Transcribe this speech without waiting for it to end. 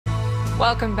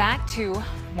Welcome back to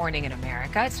Morning in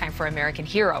America. It's time for American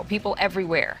Hero. People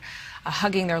everywhere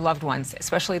hugging their loved ones,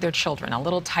 especially their children, a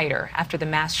little tighter after the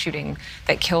mass shooting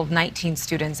that killed 19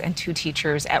 students and 2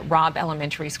 teachers at Robb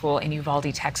Elementary School in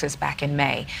Uvalde, Texas back in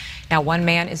May. Now, one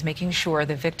man is making sure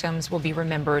the victims will be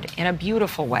remembered in a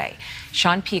beautiful way.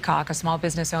 Sean Peacock, a small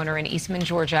business owner in Eastman,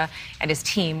 Georgia, and his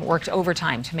team worked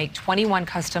overtime to make 21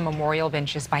 custom memorial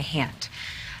benches by hand.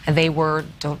 They were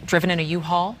driven in a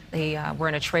U-Haul. They were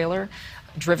in a trailer,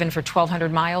 driven for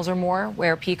 1,200 miles or more,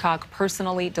 where Peacock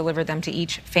personally delivered them to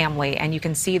each family. And you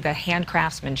can see the hand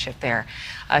craftsmanship there.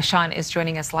 Sean is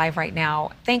joining us live right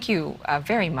now. Thank you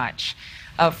very much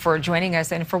for joining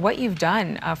us and for what you've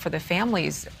done for the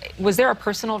families. Was there a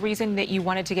personal reason that you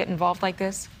wanted to get involved like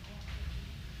this?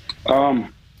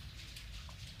 God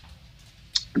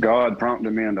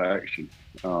prompted me into action.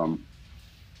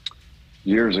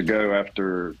 Years ago,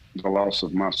 after the loss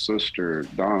of my sister,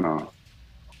 Donna,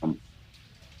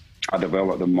 I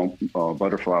developed a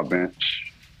butterfly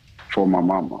bench for my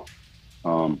mama.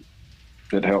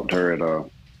 It helped her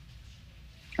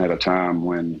at a time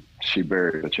when she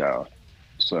buried a child.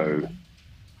 So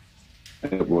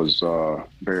it was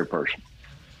very personal.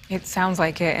 It sounds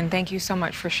like it, and thank you so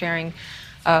much for sharing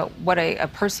what a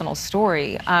personal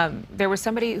story. There was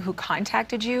somebody who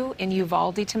contacted you in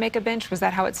Uvalde to make a bench. Was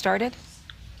that how it started?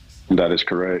 That is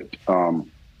correct.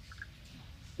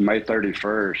 May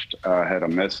 31st, I had a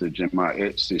message in my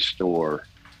Etsy store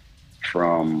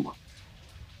from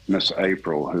Miss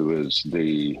April, who is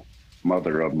the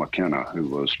mother of McKenna, who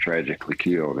was tragically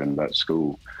killed in that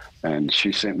school. And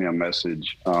she sent me a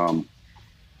message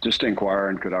just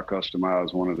inquiring, could I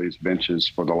customize one of these benches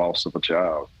for the loss of a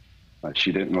child?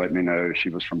 She didn't let me know she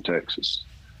was from Texas.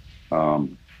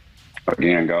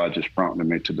 Again, God just prompted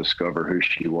me to discover who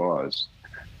she was.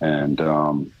 And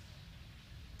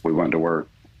we went to work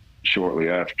shortly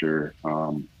after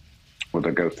with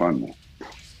a GoFundMe.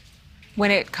 When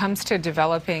it comes to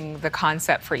developing the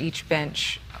concept for each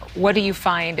bench, what do you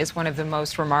find is one of the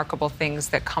most remarkable things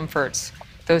that comforts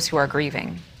those who are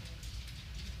grieving?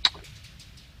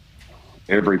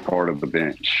 Every part of the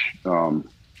bench.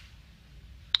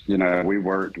 You know, we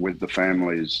worked with the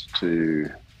families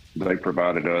they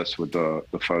provided us with the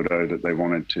photo that they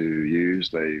wanted to use.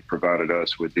 They provided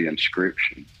us with the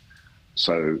inscription.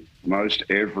 So most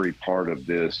every part of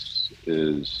this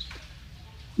is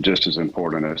just as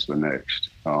important as the next.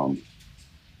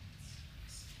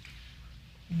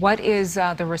 What is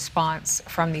the response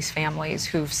from these families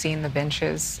who've seen the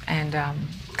benches and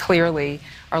clearly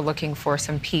are looking for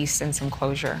some peace and some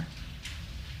closure?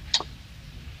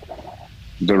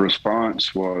 The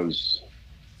response was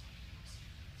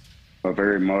a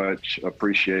very much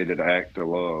appreciated act of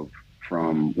love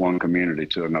from one community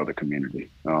to another community.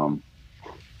 I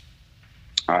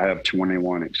have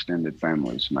 21 extended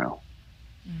families now.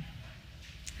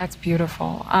 That's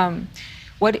beautiful. I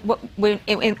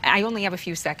only have a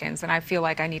few seconds, and I feel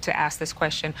like I need to ask this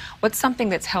question. What's something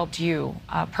that's helped you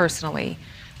personally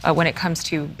when it comes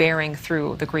to bearing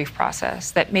through the grief process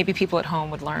that maybe people at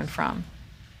home would learn from?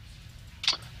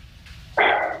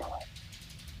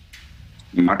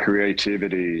 My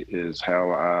creativity is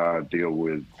how I deal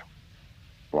with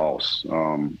loss.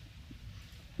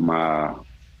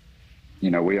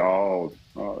 We all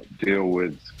deal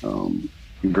with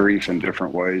grief in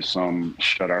different ways. Some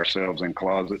shut ourselves in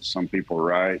closets, some people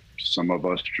write, some of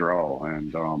us draw.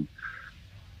 And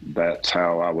that's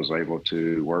how I was able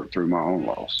to work through my own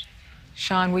loss.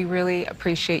 Sean, we really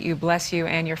appreciate you. Bless you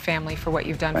and your family for what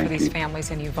you've done for these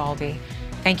families in Uvalde.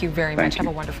 Thank you very much. Have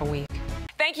a wonderful week.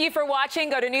 Thank you for watching.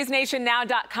 Go to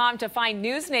newsnationnow.com to find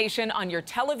NewsNation on your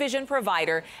television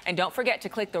provider. And don't forget to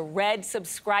click the red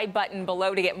subscribe button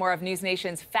below to get more of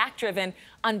NewsNation's fact-driven,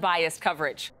 unbiased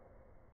coverage.